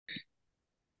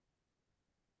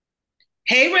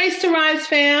Hey, Race to Rise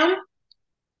fam.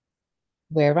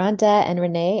 We're Rhonda and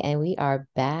Renee, and we are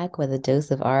back with a dose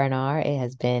of R&R. It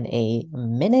has been a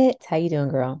minute. How you doing,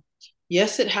 girl?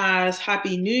 Yes, it has.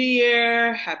 Happy New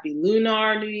Year. Happy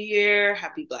Lunar New Year.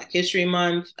 Happy Black History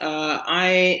Month.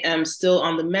 I am still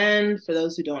on the mend. For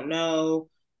those who don't know,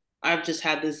 I've just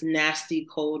had this nasty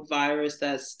cold virus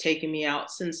that's taken me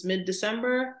out since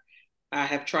mid-December. I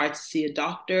have tried to see a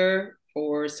doctor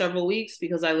for several weeks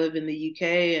because I live in the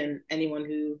UK, and anyone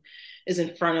who is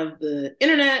in front of the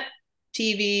internet,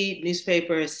 TV,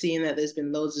 newspaper has seen that there's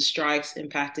been loads of strikes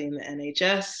impacting the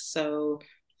NHS. So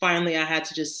finally, I had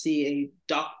to just see a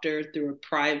doctor through a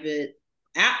private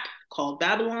app called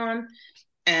Babylon.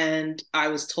 And I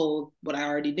was told what I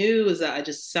already knew is that I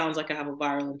just sounds like I have a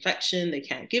viral infection. They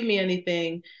can't give me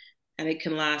anything, and it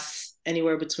can last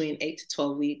anywhere between 8 to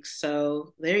 12 weeks.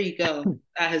 So there you go.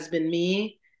 That has been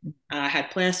me. I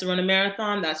had plans to run a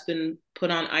marathon. That's been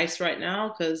put on ice right now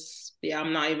because, yeah,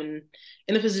 I'm not even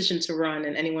in a position to run.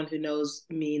 And anyone who knows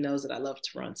me knows that I love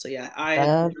to run. So, yeah, I have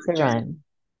been Love on to a journey. run.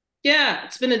 Yeah,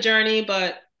 it's been a journey,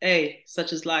 but hey,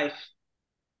 such is life.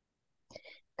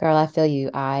 Girl, I feel you.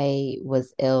 I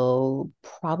was ill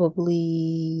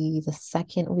probably the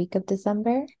second week of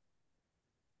December.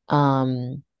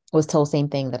 Was told same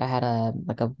thing that I had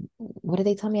what did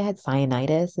they tell me? I had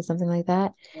sinusitis or something like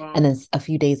that. And Wow. then a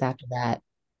few days after that,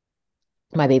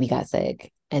 my baby got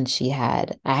sick and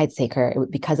I had to take her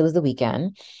because it was the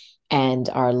weekend and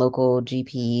our local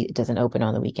GP doesn't open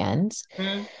on the weekends.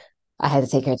 Mm-hmm. I had to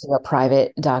take her to a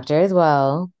private doctor as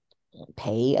well,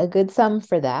 pay a good sum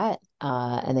for that.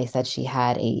 And they said she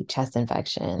had a chest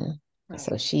infection.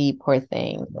 So she, poor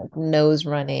thing, like nose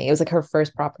running. It was like her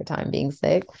first proper time being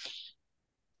sick.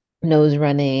 Nose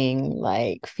running,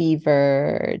 like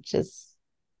fever, just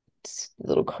a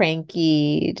little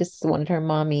cranky, just wanted her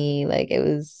mommy. Like it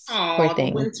was poor Oh, the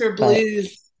thing. winter But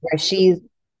blues. where she's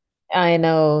I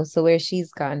know. So where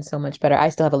she's gotten so much better. I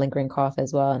still have a lingering cough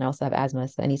as well, and I also have asthma.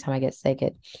 So anytime I get sick,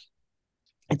 it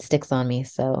sticks on me.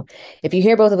 So if you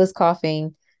hear both of us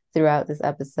coughing throughout this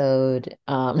episode,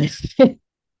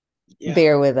 Yeah.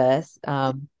 bear with us.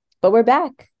 But we're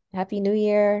back. Happy New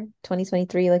Year,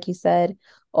 2023, like you said.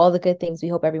 All the good things. We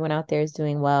hope everyone out there is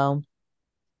doing well.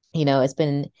 It's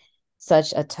been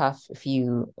such a tough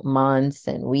few months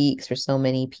and weeks for so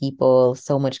many people,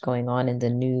 so much going on in the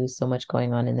news, so much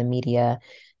going on in the media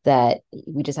that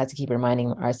we just have to keep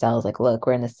reminding ourselves like, look,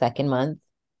 we're in the second month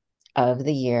of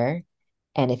the year.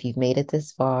 And if you've made it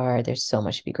this far, there's so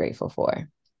much to be grateful for.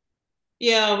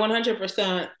 Yeah,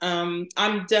 100%.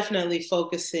 I'm definitely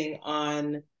focusing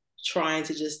on trying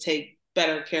to just take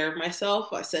better care of myself.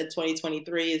 I said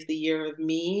 2023 is the year of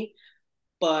me,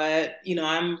 but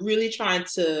I'm really trying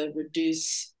to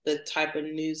reduce the type of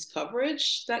news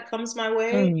coverage that comes my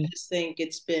way. I Mm, just think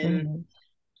it's been mhm,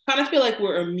 kind of feel like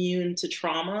we're immune to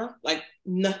trauma. Like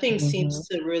nothing mhm, seems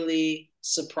to really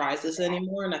surprise us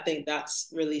anymore. And I think that's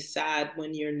really sad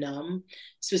when you're numb,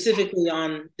 specifically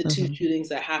on the two mhm, shootings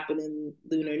that happened in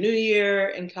Lunar New Year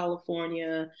in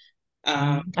California.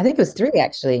 Um, mhm. I think it was three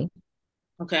actually.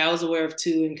 okay, I was aware of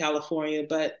two in California,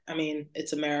 but I mean,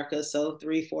 it's America. So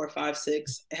three, four, five,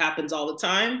 six, it happens all the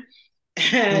time.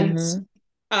 And Hmm.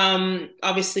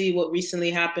 obviously, what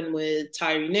recently happened with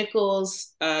Tyree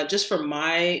Nichols, just for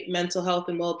my mental health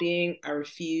and well being, I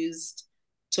refused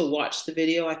to watch the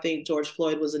video. I think George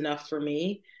Floyd was enough for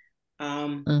me.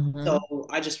 So Hmm.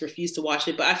 I just refused to watch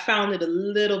it. But I found it a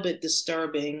little bit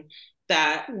disturbing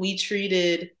that we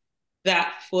treated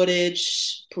that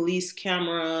footage, police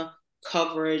camera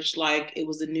coverage, like it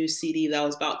was a new CD that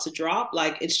was about to drop.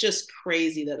 Like it's just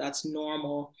crazy that that's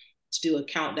normal to do a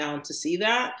countdown to see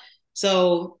that.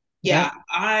 So yeah, Yep.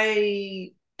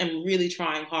 I am really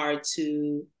trying hard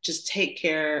to just take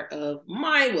care of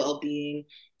my well-being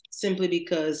simply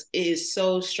because it is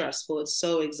so stressful, it's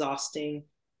so exhausting,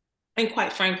 and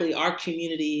quite frankly, our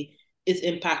community is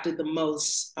impacted the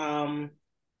most from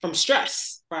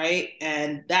stress, right?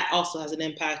 And that also has an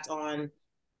impact on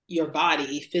your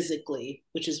body physically,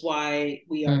 which is why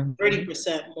we are Hmm.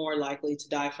 30% more likely to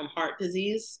die from heart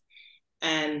disease.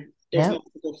 And there's Yep.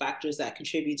 multiple factors that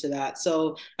contribute to that.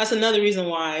 So that's another reason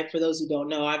why, for those who don't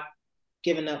know, I've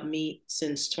given up meat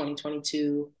since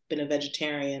 2022, been a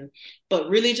vegetarian, but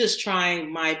really just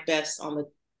trying my best on the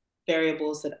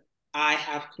variables that I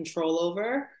have control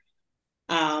over.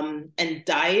 And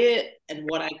diet and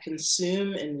what I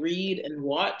consume and read and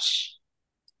watch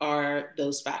are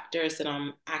those factors that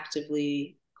I'm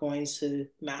actively going to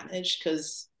manage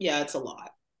because, yeah, it's a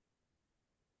lot.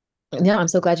 Yeah, I'm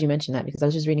so glad you mentioned that because I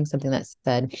was just reading something that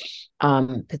said,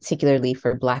 particularly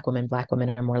for Black women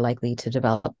are more likely to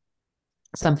develop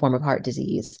some form of heart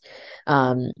disease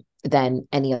um, than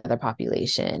any other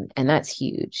population. And that's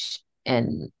huge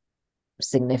and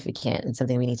significant and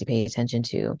something we need to pay attention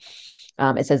to.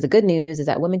 It says the good news is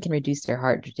that women can reduce their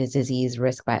heart disease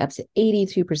risk by up to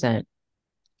 82%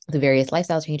 through various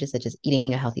lifestyle changes, such as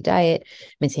eating a healthy diet,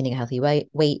 maintaining a healthy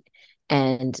weight,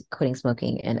 and quitting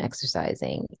smoking and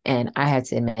exercising. And I have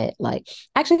to admit, like,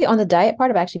 actually, on the diet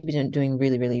part, I've actually been doing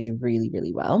really, really, really,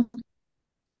 really well.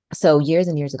 So years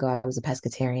and years ago, I was a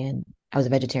pescatarian. I was a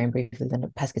vegetarian briefly, then a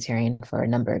pescatarian for a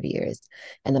number of years.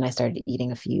 And then I started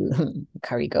eating a few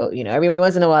curry goat. Every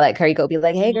once in a while, that curry goat be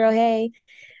like, hey, girl, hey.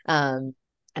 Um,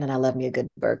 and then I love me a good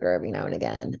burger every now and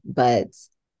again. But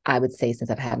I would say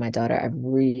since I've had my daughter, I've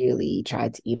really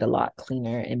tried to eat a lot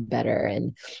cleaner and better.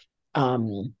 And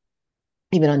um,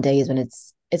 even on days when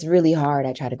it's really hard,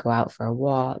 I try to go out for a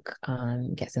walk,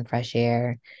 get some fresh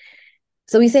air.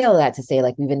 So we say all that to say,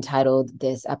 like, we've entitled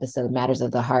this episode Matters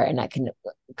of the Heart, and that can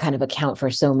kind of account for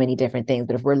so many different things.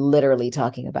 But if we're literally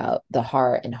talking about the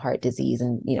heart and heart disease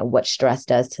and, what stress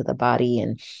does to the body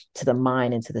and to the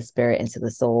mind and to the spirit and to the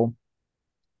soul,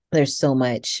 there's so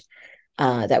much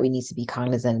that we need to be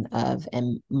cognizant of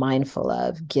and mindful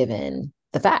of, given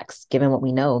the facts, given what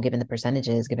we know, given the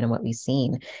percentages, given what we've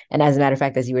seen. And as a matter of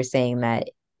fact, as you were saying that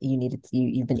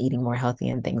you've been eating more healthy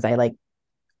and things, I like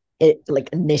it, like,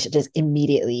 initially just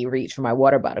immediately reached for my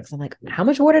water bottle because I'm like, how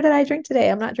much water did I drink today?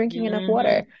 I'm not drinking enough Mm-hmm.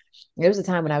 water. There was a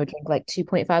time when I would drink like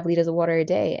 2.5 liters of water a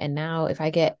day. And now if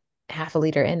I get half a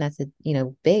liter in, that's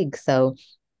big. So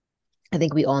I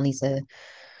think we all need to,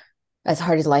 as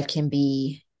hard as life can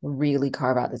be, really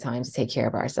carve out the time to take care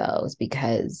of ourselves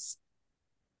because,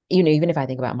 even if I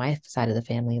think about my side of the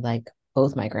family, like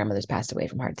both my grandmothers passed away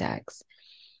from heart attacks.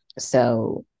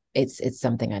 So it's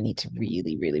something I need to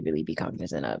really, really, really be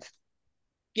cognizant of.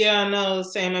 Yeah, no,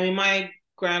 same. I mean, my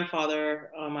grandfather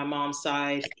on my mom's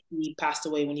side, he passed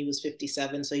away when he was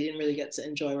 57, so he didn't really get to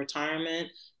enjoy retirement.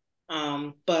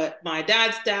 But my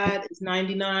dad's dad is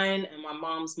 99 and my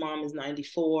mom's mom is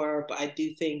 94. But I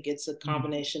do think it's a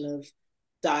combination of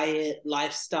diet,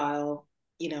 lifestyle,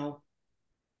 you know.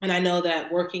 And I know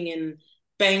that working in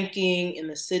banking in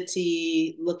the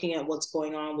city, looking at what's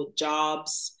going on with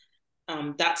jobs,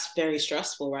 that's very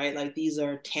stressful, right? Like these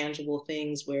are tangible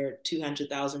things where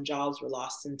 200,000 jobs were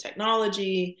lost in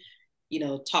technology.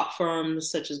 Top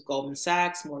firms such as Goldman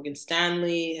Sachs, Morgan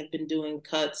Stanley have been doing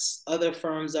cuts. Other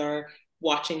firms are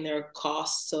watching their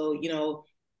costs. So,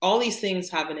 all these things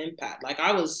have an impact. Like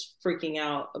I was freaking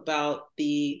out about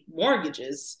the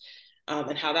mortgages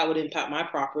and how that would impact my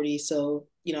property. So,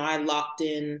 I locked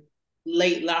in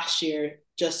late last year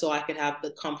just so I could have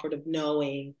the comfort of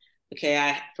knowing, okay,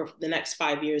 I for the next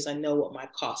 5 years, I know what my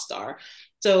costs are.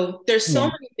 So there's so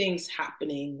Yeah. many things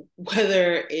happening,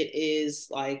 whether it is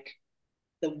like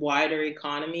the wider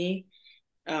economy,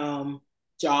 um,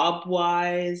 job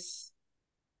wise,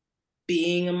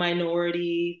 being a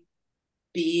minority,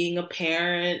 being a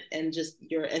parent, and just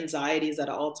your anxiety is at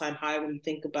an all-time high when you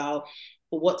think about,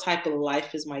 well, what type of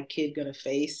life is my kid going to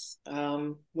face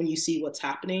when you see what's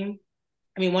happening.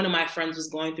 I mean, one of my friends was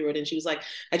going through it and she was like,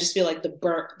 I just feel like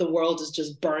the world is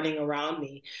just burning around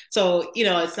me. So,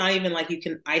 it's not even like you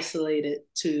can isolate it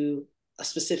to a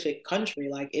specific country.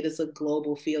 Like it is a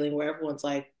global feeling where everyone's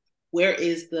like, where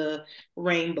is the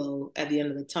rainbow at the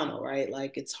end of the tunnel, right?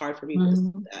 Like it's hard for people to see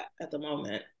Mm-hmm. that at the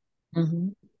moment. Mm-hmm.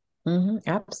 Mm-hmm.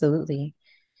 Absolutely.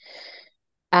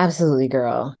 Absolutely,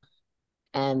 girl.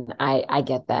 And I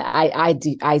get that.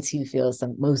 I too feel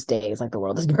some most days like the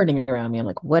world is burning around me. I'm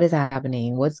like, what is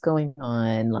happening? What's going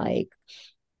on? Like,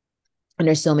 and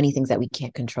there's so many things that we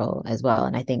can't control as well.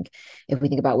 And I think if we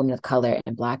think about women of color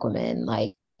and Black women,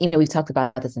 like, we've talked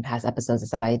about this in past episodes,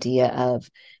 this idea of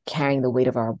carrying the weight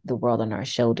of the world on our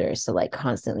shoulders. So like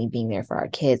constantly being there for our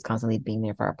kids, constantly being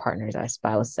there for our partners, our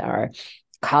spouse, our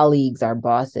colleagues, our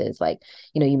bosses. Like,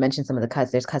 you mentioned some of the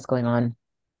cuts. There's cuts going on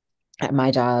at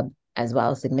my job as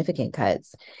well, significant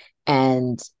cuts,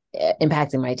 and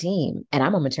impacting my team. And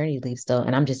I'm on maternity leave still.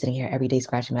 And I'm just sitting here every day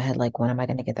scratching my head, like, when am I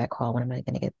going to get that call? When am I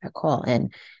going to get that call?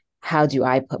 And how do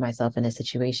I put myself in a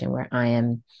situation where I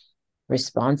am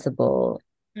responsible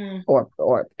Mm.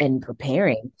 or in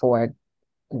preparing for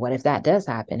what if that does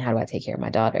happen? How do I take care of my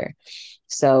daughter?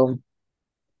 So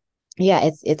yeah,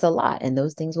 it's a lot, and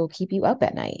those things will keep you up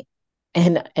at night.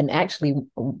 And actually,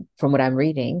 from what I'm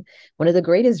reading, one of the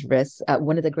greatest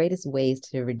ways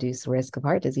to reduce risk of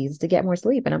heart disease is to get more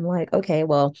sleep. And I'm like, okay,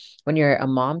 well, when you're a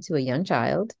mom to a young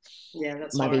child, Yeah,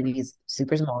 that's my hard. baby is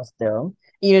super small still,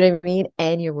 you know what I mean?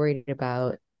 And you're worried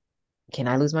about, can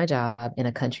I lose my job in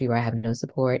a country where I have no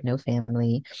support, no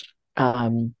family?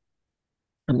 Um,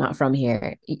 I'm not from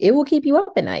here. It will keep you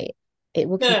up at night. it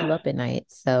will keep you Yeah. up at night.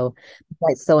 So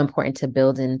it's so important to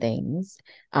build in things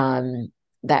um,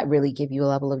 that really give you a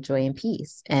level of joy and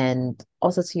peace. And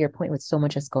also to your point, with so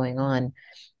much that's going on,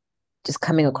 just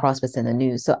coming across what's in the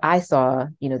news. So I saw,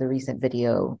 the recent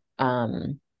video.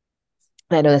 And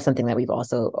I know that's something that we've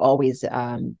also always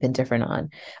been different on.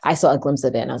 I saw a glimpse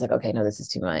of it and I was like, okay, no, this is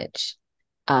too much.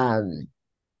 Um,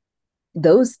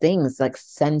 those things like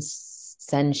send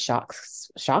shock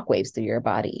waves through your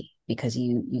body because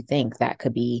you think that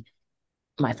could be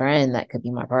my friend, that could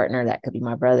be my partner, that could be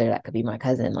my brother, that could be my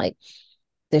cousin. Like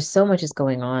there's so much is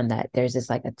going on that there's this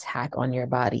like attack on your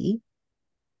body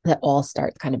that all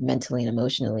starts kind of mentally and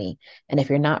emotionally. And if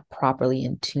you're not properly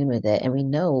in tune with it, and we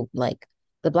know like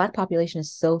the Black population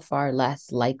is so far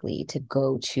less likely to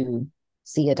go to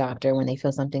see a doctor when they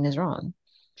feel something is wrong.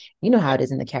 You know how it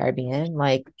is in the Caribbean,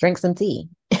 like drink some tea.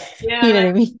 You know Yeah, what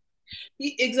I mean?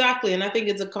 exactly. And I think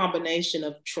it's a combination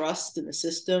of trust in the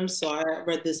system. So I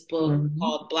read this book Mm-hmm.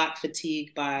 called Black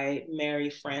Fatigue by Mary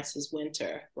Frances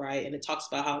Winter, right? And it talks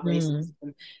about how Mm-hmm.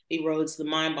 racism erodes the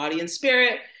mind, body, and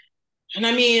spirit. And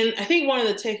I mean, I think one of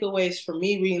the takeaways for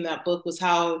me reading that book was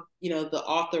how, the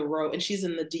author wrote, and she's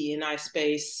in the DEI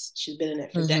space, she's been in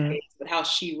it for Mm-hmm. decades, but how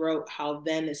she wrote how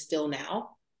then is still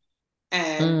now.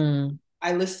 And Mm.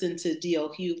 I listened to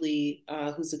D.L. Hughley,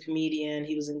 who's a comedian.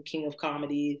 He was in King of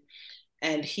Comedy,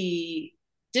 and he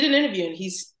did an interview, and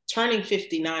he's turning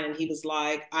 59, and he was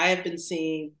like, I have been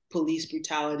seeing police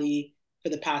brutality for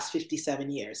the past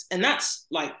 57 years. And that's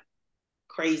like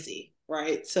crazy,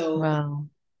 right? So, Wow.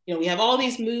 we have all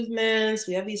these movements,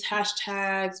 we have these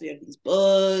hashtags, we have these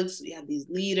books, we have these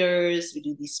leaders, we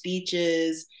do these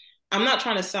speeches. I'm not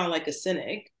trying to sound like a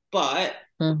cynic, but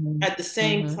Mm-hmm. at the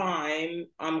same Mm-hmm. time,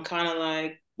 I'm kind of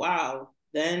like, wow,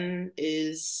 then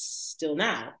is still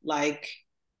now. Like,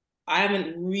 I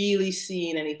haven't really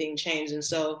seen anything change. And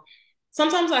so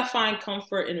sometimes I find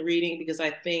comfort in reading because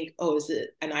I think, oh, is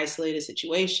it an isolated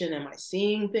situation? Am I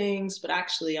seeing things? But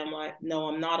actually, I'm like, no,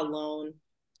 I'm not alone.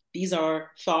 These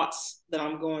are thoughts that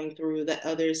I'm going through that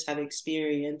others have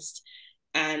experienced.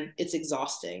 And it's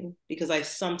exhausting because I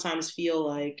sometimes feel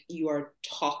like you are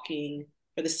talking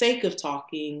for the sake of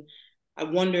talking. I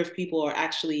wonder if people are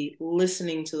actually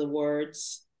listening to the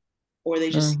words or they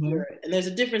just Mm-hmm. hear it. And there's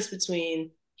a difference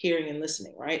between hearing and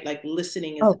listening, right? Like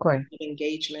listening is Oh, the of course.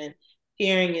 engagement.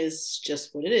 Hearing is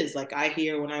just what it is. Like I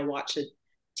hear when I watch a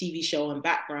TV show in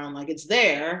background, like it's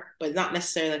there, but not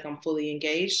necessarily like I'm fully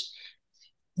engaged.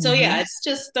 So yeah, Mm-hmm. it's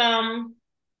just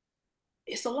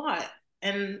it's a lot.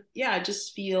 And yeah, I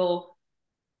just feel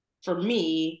for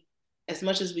me, as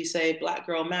much as we say black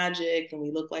girl magic and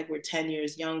we look like we're 10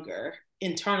 years younger,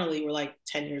 internally we're like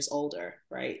 10 years older,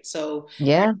 right? So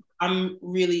Yeah. I'm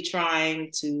really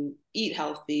trying to eat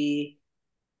healthy.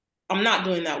 I'm not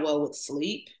doing that well with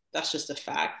sleep. That's just a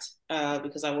fact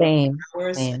because I work Same.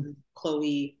 hours Same. and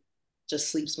Chloe just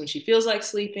sleeps when she feels like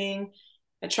sleeping.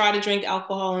 I try to drink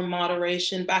alcohol in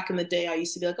moderation. Back in the day, I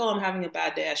used to be like, oh, I'm having a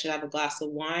bad day. I should have a glass of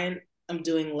wine. I'm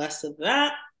doing less of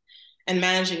that and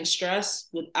managing stress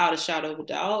without a shadow of a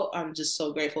doubt. I'm just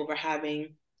so grateful for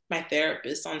having my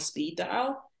therapist on speed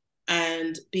dial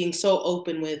and being so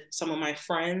open with some of my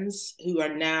friends who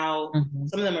are now, Mm-hmm.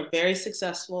 some of them are very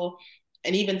successful.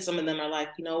 And even some of them are like,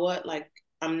 you know what? Like,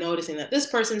 I'm noticing that this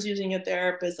person's using a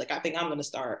therapist. Like, I think I'm going to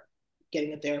start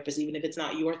getting a therapist, even if it's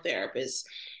not your therapist.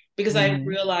 Because I Mm-hmm.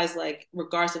 realize, like,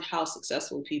 regardless of how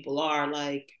successful people are,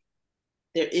 like,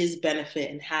 there is benefit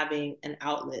in having an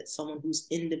outlet, someone who's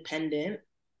independent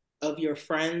of your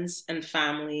friends and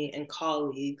family and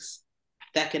colleagues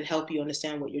that can help you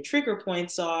understand what your trigger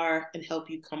points are and help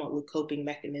you come up with coping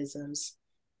mechanisms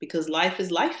because life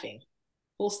is lifing,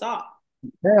 full stop.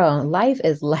 Girl, life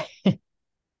is like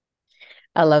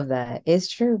I love that. It's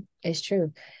true. It's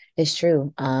true. It's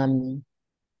true.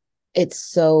 It's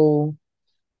so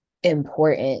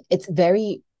important. It's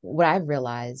very what I've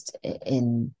realized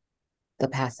in the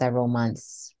past several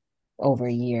months, over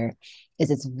a year,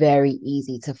 is it's very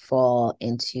easy to fall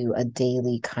into a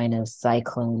daily kind of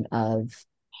cyclone of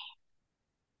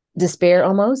despair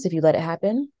almost if you let it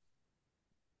happen.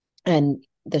 And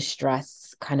the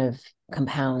stress kind of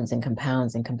compounds and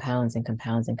compounds and compounds and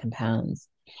compounds and compounds.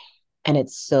 And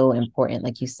it's so important.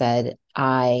 Like you said,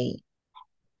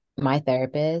 my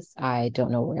therapist, I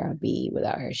don't know where I'd be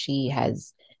without her.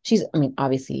 I mean,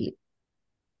 obviously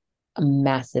a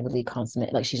massively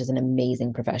consummate, like she's just an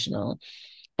amazing professional.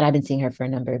 And I've been seeing her for a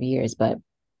number of years, but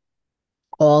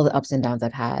all the ups and downs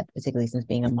I've had, particularly since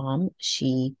being a mom,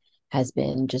 she has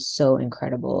been just so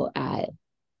incredible at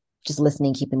just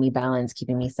listening, keeping me balanced,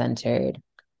 keeping me centered.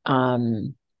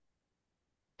 Um,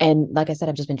 And like I said,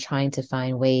 I've just been trying to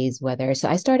find ways whether, so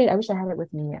I started, I wish I had it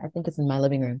with me. I think it's in my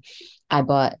living room. I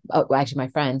bought, oh, well, actually, my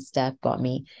friend Steph bought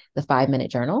me the 5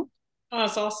 minute journal. Oh,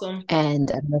 that's awesome.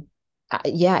 And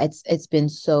yeah, it's been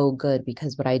so good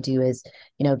because what I do is,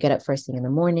 get up first thing in the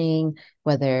morning,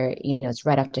 whether, it's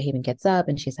right after Haven gets up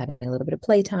and she's having a little bit of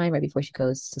playtime right before she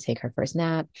goes to take her first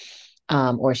nap,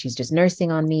 or she's just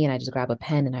nursing on me and I just grab a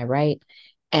pen and I write.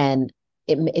 And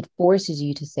it forces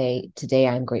you to say, today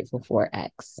I'm grateful for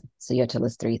X. So you have to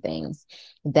list three things.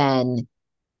 Then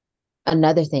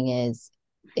another thing is,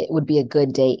 it would be a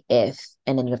good day if,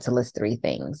 and then you have to list three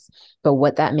things. But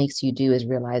what that makes you do is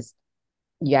realize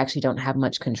you actually don't have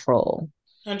much control.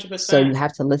 So 100%. you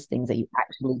have to list things that you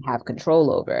actually have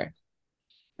control over.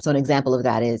 So an example of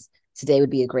that is, today would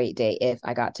be a great day if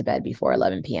I got to bed before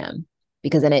 11 p.m.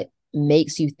 because then it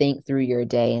makes you think through your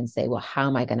day and say, well, how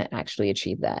am I going to actually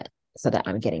achieve that so that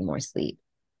I'm getting more sleep?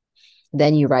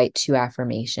 Then you write two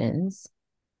affirmations.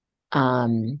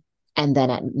 Um, and then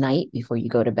at night before you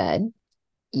go to bed,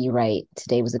 you write,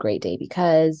 today was a great day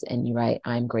because, and you write,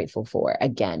 I'm grateful for,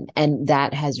 again. And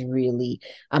that has really,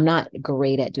 I'm not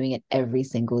great at doing it every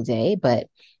single day, but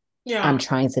I'm Yeah.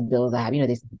 trying to build that.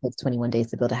 They say it's 21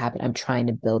 days to build a habit. I'm trying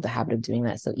to build the habit of doing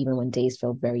that. So even when days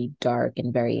feel very dark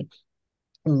and very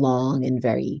long and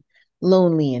very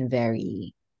lonely and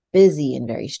very busy and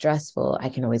very stressful, I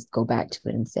can always go back to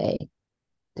it and say,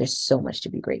 there's so much to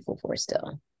be grateful for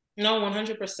still. No,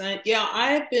 100%. Yeah,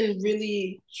 I've been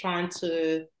really trying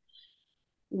to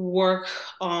work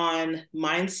on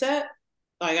mindset.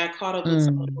 Like I caught up with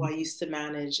someone who I Mm, used to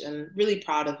manage and really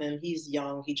proud of him. He's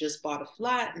young. He just bought a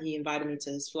flat and he invited me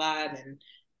to his flat and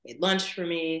made lunch for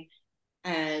me.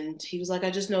 And he was like,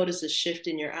 I just noticed a shift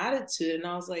in your attitude. And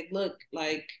I was like, look,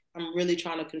 like I'm really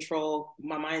trying to control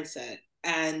my mindset.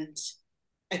 And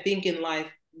I think in life,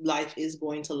 life is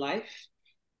going to life,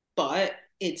 but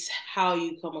it's how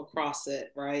you come across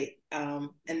it, right? And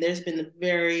there's been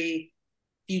very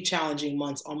few challenging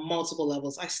months on multiple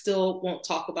levels. I still won't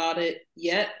talk about it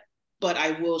yet, but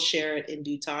I will share it in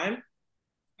due time.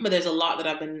 But there's a lot that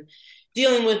I've been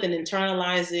dealing with and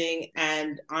internalizing.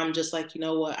 And I'm just like, you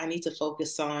know what? I need to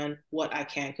focus on what I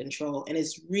can control. And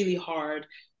it's really hard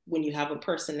when you have a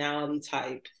personality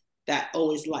type that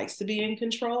always likes to be in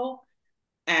control.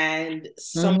 And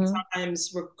mm-hmm.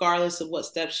 sometimes, regardless of what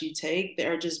steps you take,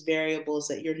 there are just variables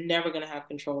that you're never going to have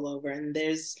control over. And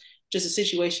there's just a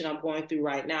situation I'm going through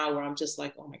right now where I'm just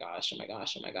like, oh my gosh, oh my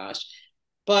gosh, oh my gosh.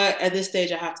 But at this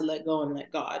stage, I have to let go and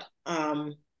let God,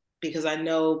 because I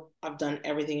know I've done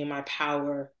everything in my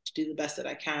power to do the best that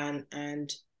I can.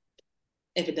 And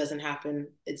if it doesn't happen,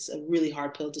 it's a really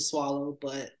hard pill to swallow,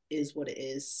 but is what it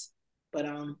is. But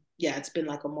yeah, it's been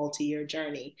like a multi-year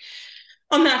journey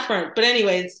on that front. But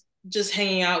anyways, just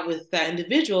hanging out with that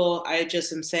individual, I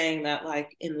just am saying that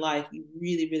like in life, you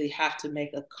really, really have to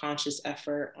make a conscious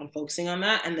effort on focusing on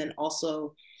that. And then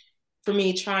also for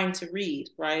me, trying to read,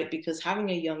 right? Because having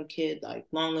a young kid, like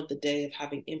long live the day of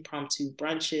having impromptu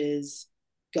brunches,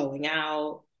 going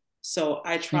out. So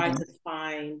I try Mm-hmm. to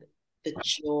find the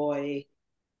joy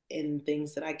in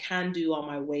things that I can do on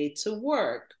my way to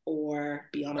work or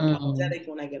be Mm-hmm. unapologetic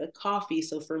when I get a coffee.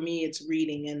 So for me, it's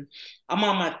reading, and I'm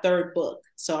on my third book.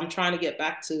 So I'm trying to get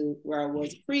back to where I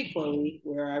was pre Chloe,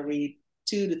 where I read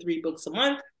 2 to 3 books a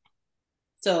month.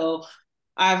 So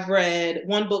I've read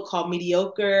one book called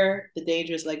Mediocre, The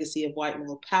Dangerous Legacy of White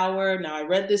Male Power. Now, I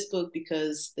read this book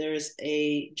because there's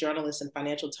a journalist in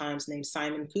Financial Times named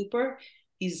Simon Cooper.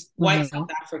 He's white Mm-hmm. South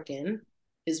African.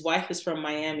 His wife is from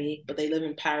Miami, but they live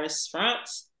in Paris,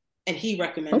 France. And he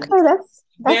recommended Okay, this.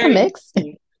 that's a Very mix.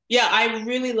 interesting. Yeah, I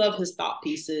really love his thought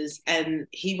pieces, and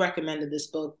he recommended this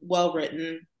book, well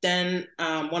written. Then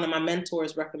one of my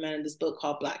mentors recommended this book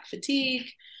called Black Fatigue,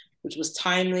 which was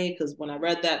timely because when I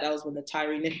read that, that was when the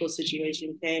Tyree Nichols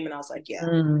situation came, and I was like, yeah,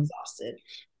 I'm Mm, exhausted.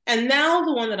 And now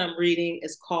the one that I'm reading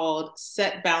is called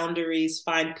Set Boundaries,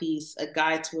 Find Peace, A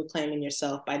Guide to Reclaiming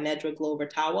Yourself by Nedra Glover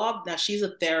Tawwab. Now, she's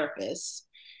a therapist.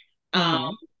 Um,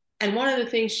 mm-hmm. and one of the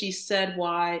things she said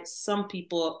why some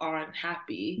people aren't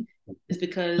happy is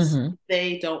because Mm-hmm.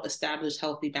 they don't establish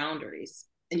healthy boundaries.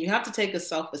 And you have to take a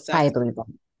self I assessment. believe that.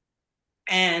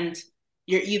 And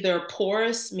you're either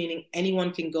porous, meaning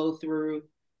anyone can go through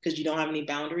because you don't have any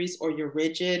boundaries, or you're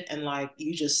rigid and like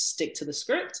you just stick to the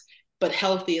script. But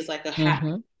healthy is like a happy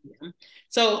Mm-hmm. medium.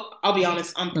 So I'll be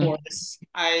honest, I'm Mm-hmm. porous.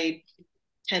 I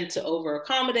tend to over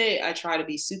accommodate. I try to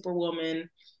be superwoman.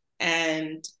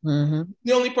 And Mm-hmm.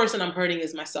 the only person I'm hurting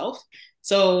is myself.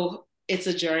 So it's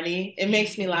a journey. It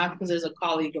makes me laugh because there's a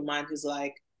colleague of mine who's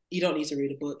like, you don't need to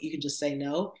read a book. You can just say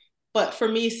no. but for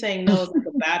me, saying no is like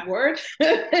a bad word.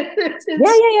 Yeah, It's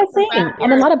yeah, yeah, a same. bad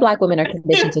And a word. lot of Black women are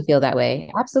conditioned to feel that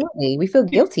way. Absolutely. We feel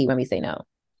guilty when we say no.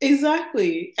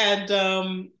 Exactly.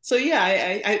 And so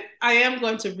yeah, I am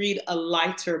going to read a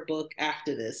lighter book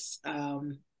after this.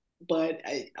 But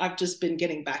I've just been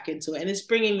getting back into it and it's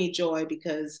bringing me joy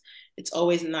because it's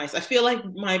always nice. I feel like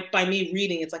by me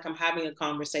reading, it's like I'm having a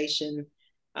conversation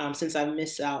since I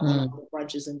miss out on all Mm, the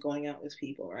brunches and going out with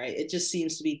people, right? It just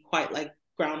seems to be quite like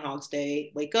Groundhog's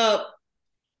Day. Wake up,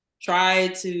 try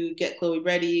to get Chloe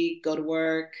ready, go to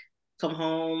work, come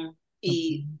home,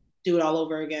 eat, mhm. do it all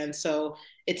over again. So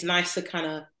it's nice to kind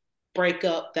of break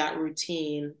up that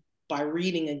routine by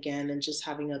reading again and just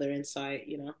having other insight,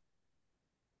 you know?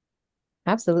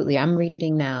 Absolutely. I'm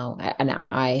reading now, and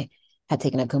I had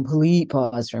taken a complete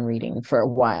pause from reading for a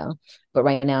while, but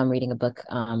right now I'm reading a book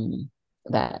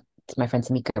that my friend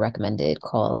Tamika recommended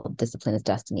called Discipline is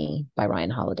Destiny by Ryan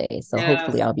Holiday. So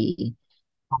hopefully Yes. I'll be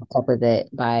caught up with it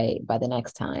by the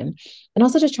next time. And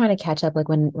also just trying to catch up, like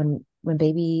when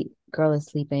baby girl is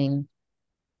sleeping,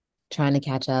 trying to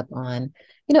catch up on,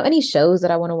 any shows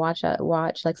that I want to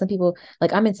watch. Like some people,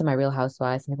 like I'm into My Real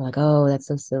Housewives, and they're like, "Oh, that's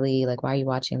so silly. Like, why are you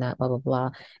watching that? Blah blah blah."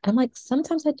 And I'm like,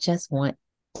 sometimes I just want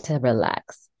to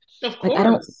relax. Of Like, I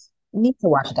don't course. need to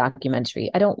watch a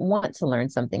documentary. I don't want to learn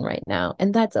something right now,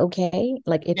 and that's okay.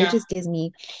 Like, if it Yeah. just gives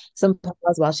me some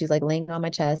pause while she's like laying on my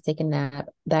chest, taking a nap,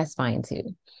 that's fine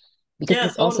too. Because Yeah,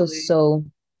 it's also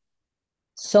totally.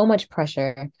 so much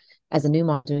pressure as a new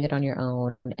mom doing it on your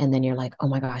own. And then you're like, oh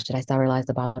my gosh, did I sterilize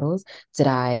the bottles? Did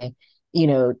I,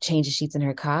 change the sheets in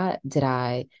her cot? Did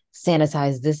I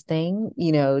sanitize this thing?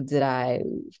 Did I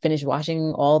finish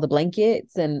washing all the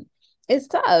blankets? And it's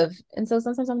tough. And so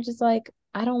sometimes I'm just like,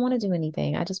 I don't want to do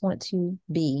anything. I just want to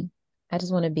be. I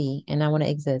just want to be and I want to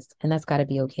exist. And that's got to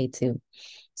be okay too.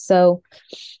 So,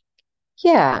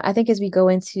 yeah, I think as we go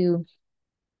into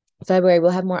February, we'll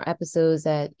have more episodes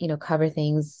that, cover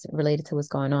things related to what's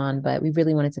going on. But we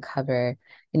really wanted to cover,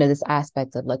 this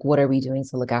aspect of like, what are we doing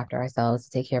to look after ourselves, to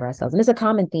take care of ourselves? And it's a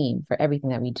common theme for everything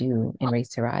that we do in Race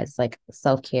to Rise, like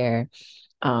self-care,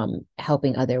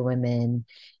 helping other women,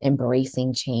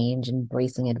 embracing change,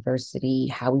 embracing adversity,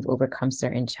 how we've overcome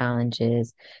certain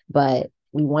challenges. But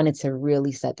we wanted to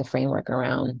really set the framework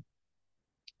around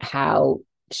how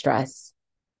stress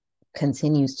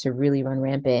continues to really run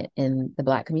rampant in the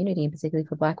Black community, and particularly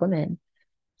for Black women.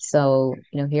 So,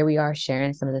 here we are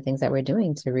sharing some of the things that we're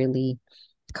doing to really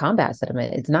combat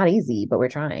sentiment. It's not easy, but we're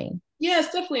trying. Yeah,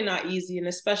 it's definitely not easy. And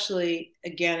especially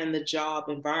again in the job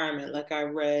environment, like I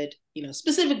read,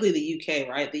 specifically the UK,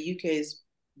 right? The UK is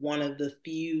one of the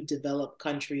few developed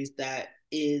countries that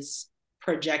is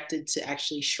projected to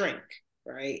actually shrink,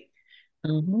 right?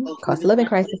 Both Cost within of living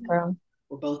crisis, London, girl.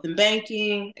 we're both in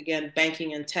banking. Again,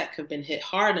 banking and tech have been hit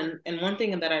hard. And one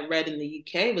thing that I read in the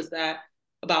UK was that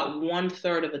about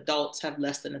 1/3 of adults have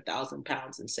less than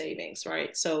 £1,000 in savings,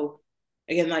 right? So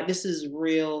again, like this is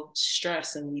real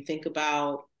stress. And when you think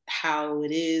about how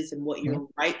it is and what Yeah. your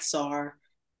rights are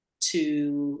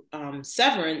to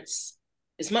severance,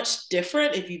 is much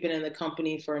different if you've been in the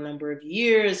company for a number of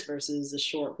years versus a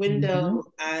short Mm-hmm. window.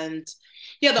 And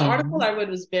yeah, the article Mm-hmm. I read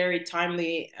was very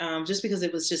timely, just because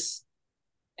it was just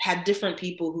had different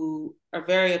people who are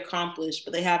very accomplished,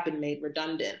 but they have been made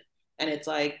redundant. And it's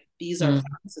like, these are Mm-hmm.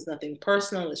 facts. It's nothing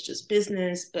personal. It's just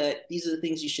business, but these are the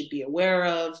things you should be aware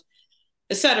of,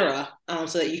 etc.,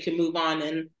 so that you can move on.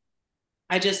 And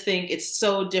I just think it's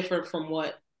so different from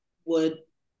what would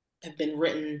have been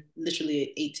written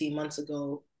literally 18 months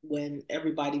ago when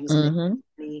everybody was making Mm-hmm.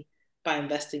 money by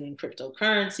investing in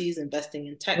cryptocurrencies, investing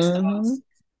in tech Mm-hmm. stocks,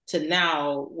 to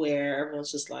now where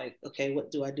everyone's just like, okay,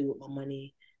 what do I do with my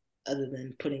money other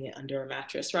than putting it under a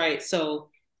mattress, right? So,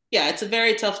 yeah, it's a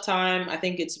very tough time. I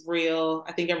think it's real.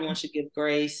 I think everyone should give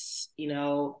grace.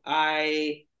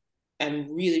 I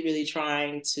am really, really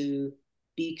trying to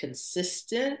be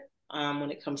consistent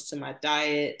when it comes to my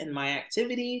diet and my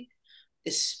activity,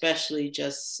 especially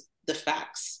just the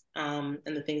facts and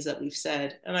the things that we've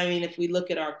said. And I mean, if we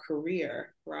look at our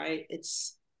career, right,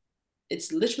 it's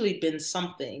literally been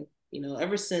something,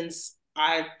 ever since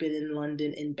I've been in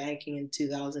London in banking in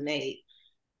 2008.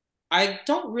 I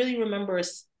don't really remember a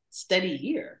steady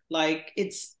year. Like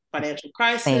it's financial Same.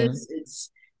 crisis, it's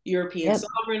European Yep.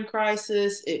 sovereign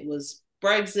crisis, it was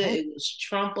Brexit, Yep. it was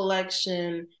Trump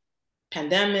election,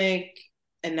 pandemic,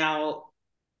 and now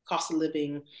cost of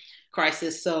living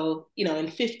crisis. So, in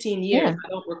 15 years, Yeah. I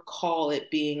don't recall it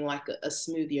being like a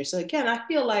smooth year. So again, I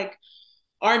feel like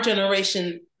our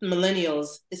generation,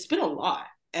 millennials, it's been a lot.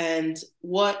 And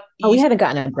what Oh, we you, haven't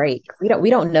gotten a break. We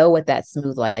don't know what that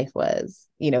smooth life was,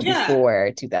 yeah,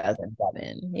 before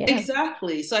 2007. Yeah.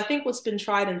 exactly. So I think what's been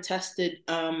tried and tested,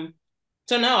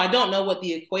 so no, I don't know what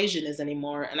the equation is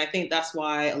anymore. And I think that's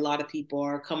why a lot of people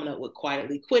are coming up with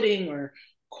quietly quitting or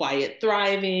quiet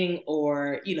thriving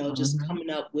or, just Mhm. coming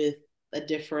up with a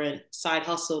different side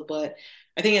hustle. But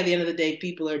I think at the end of the day,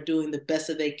 people are doing the best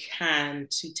that they can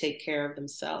to take care of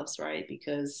themselves, right?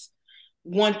 Because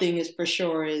one thing is for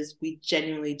sure is we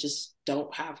genuinely just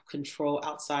don't have control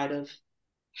outside of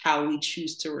how we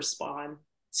choose to respond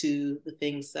to the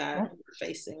things that Yep. we're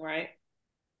facing, right?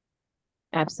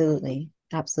 Absolutely.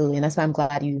 Absolutely. And that's why I'm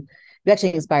glad you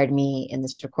actually inspired me in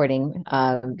this recording,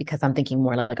 because I'm thinking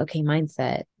more like, okay,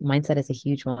 mindset. Mindset is a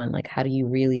huge one. Like, how do you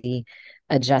really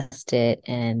adjust it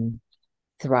and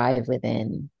thrive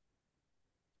within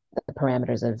the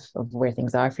parameters of where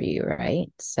things are for you, right?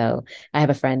 So I have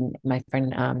a friend, my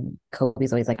friend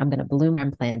Kobe's always like, I'm gonna bloom where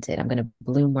I'm planted. I'm gonna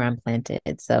bloom where I'm planted.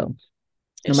 So no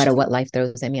It's matter what life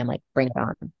throws at me, I'm like, bring it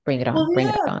on, bring it on, Well, bring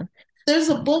it yeah. on. There's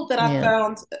a book that I Yeah.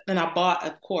 found and I bought,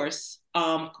 of course,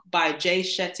 by Jay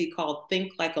Shetty called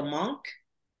Think Like a Monk.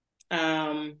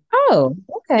 Um, Oh,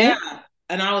 okay. yeah.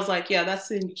 And I was like, yeah,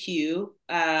 that's in queue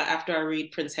after I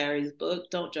read Prince Harry's book.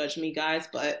 Don't judge me, guys,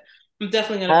 but I'm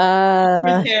definitely going to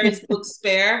Prince Uh Harry's book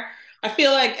spare. I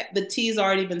feel like the tea's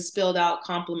already been spilled out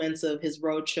compliments of his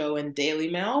roadshow and Daily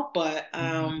Mail, but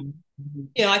Mhm.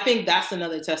 I think that's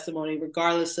another testimony,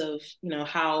 regardless of,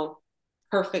 how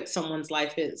perfect someone's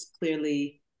life is.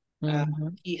 Clearly,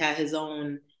 Mhm. he had his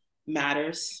own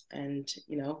matters and,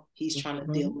 he's trying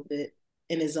to deal Mhm. with it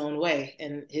in his own way.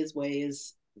 And his way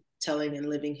is telling and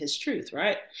living his truth,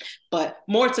 right? But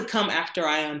more to come after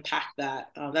I unpack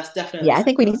that. That's definitely Yeah, I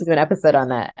think we need to do an episode on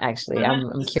that, actually. I'm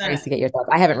curious 100%. to get your thoughts.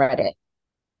 I haven't read it.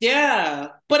 Yeah.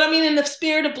 But I mean, in the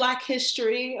spirit of Black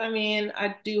history, I mean,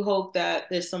 I do hope that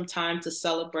there's some time to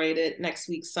celebrate it. Next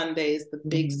week, Sunday, is the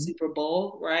big Mhm. Super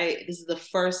Bowl, right? This is the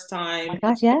first Oh my time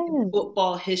gosh, yes. in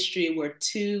football history where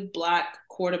two Black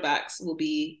quarterbacks will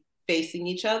be facing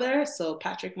each other. So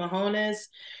Patrick Mahomes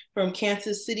from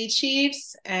Kansas City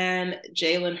Chiefs and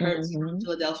Jalen Hurts from Mhm.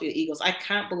 Philadelphia Eagles. I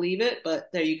can't believe it, but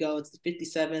there you go. It's the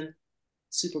 57th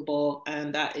Super Bowl,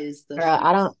 and that is the Girl, first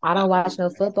I don't Black watch no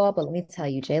quarterback. football, but let me tell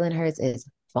you, Jalen Hurts is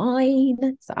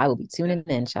fine. So I will be tuning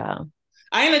in, child.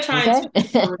 I'm gonna try and Okay. tune in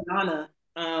for Rihanna,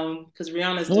 because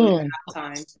Rihanna's doing Mm. her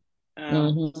halftime.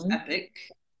 It's Hmm. epic.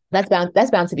 That's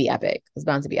bound to be epic. It's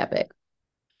bound to be epic.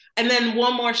 And then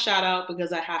one more shout out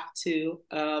because I have to.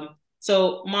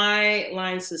 So my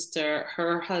line sister,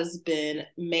 her husband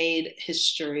made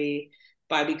history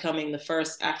by becoming the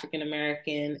first African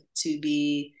American to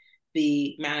be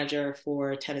the manager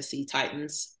for Tennessee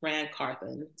Titans, Rand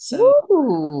Carthen. So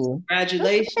Ooh.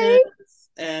 congratulations. Okay.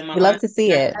 And my We love line to see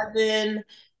sister, it. Heaven,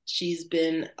 she's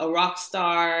been a rock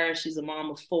star. She's a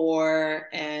mom of four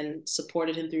and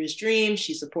supported him through his dreams.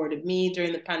 She supported me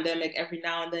during the pandemic every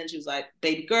now and then. She was like,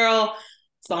 baby girl,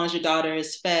 as long as your daughter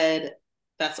is fed,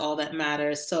 that's all that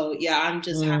matters. So, yeah, I'm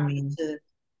just happy Mm. to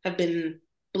have been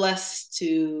blessed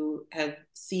to have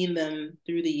seen them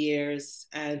through the years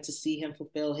and to see him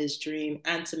fulfill his dream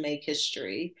and to make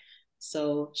history.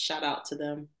 So, shout out to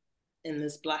them in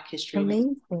this Black History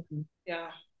Month. Amazing.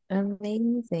 Yeah.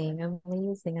 Amazing.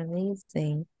 Amazing.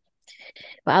 Amazing.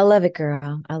 But I love it,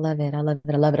 girl. I love it. I love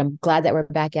it. I love it. I'm glad that we're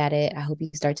back at it. I hope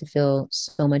you start to feel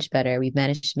so much better. We've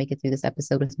managed to make it through this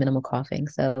episode with minimal coughing.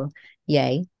 So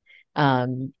yay.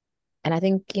 Um, and I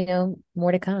think,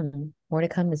 more to come. More to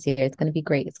come this year. It's gonna be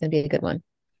great. It's gonna be a good one.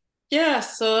 Yeah,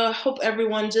 so I hope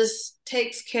everyone just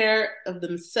takes care of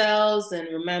themselves and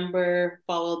remember,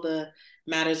 follow the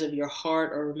matters of your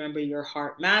heart, or remember your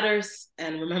heart matters.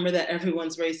 And remember that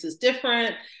everyone's race is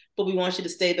different, but we want you to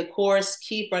stay the course,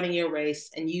 keep running your race,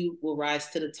 and you will rise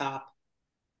to the top.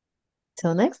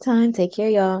 Till next time, take care,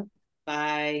 y'all.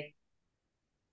 Bye.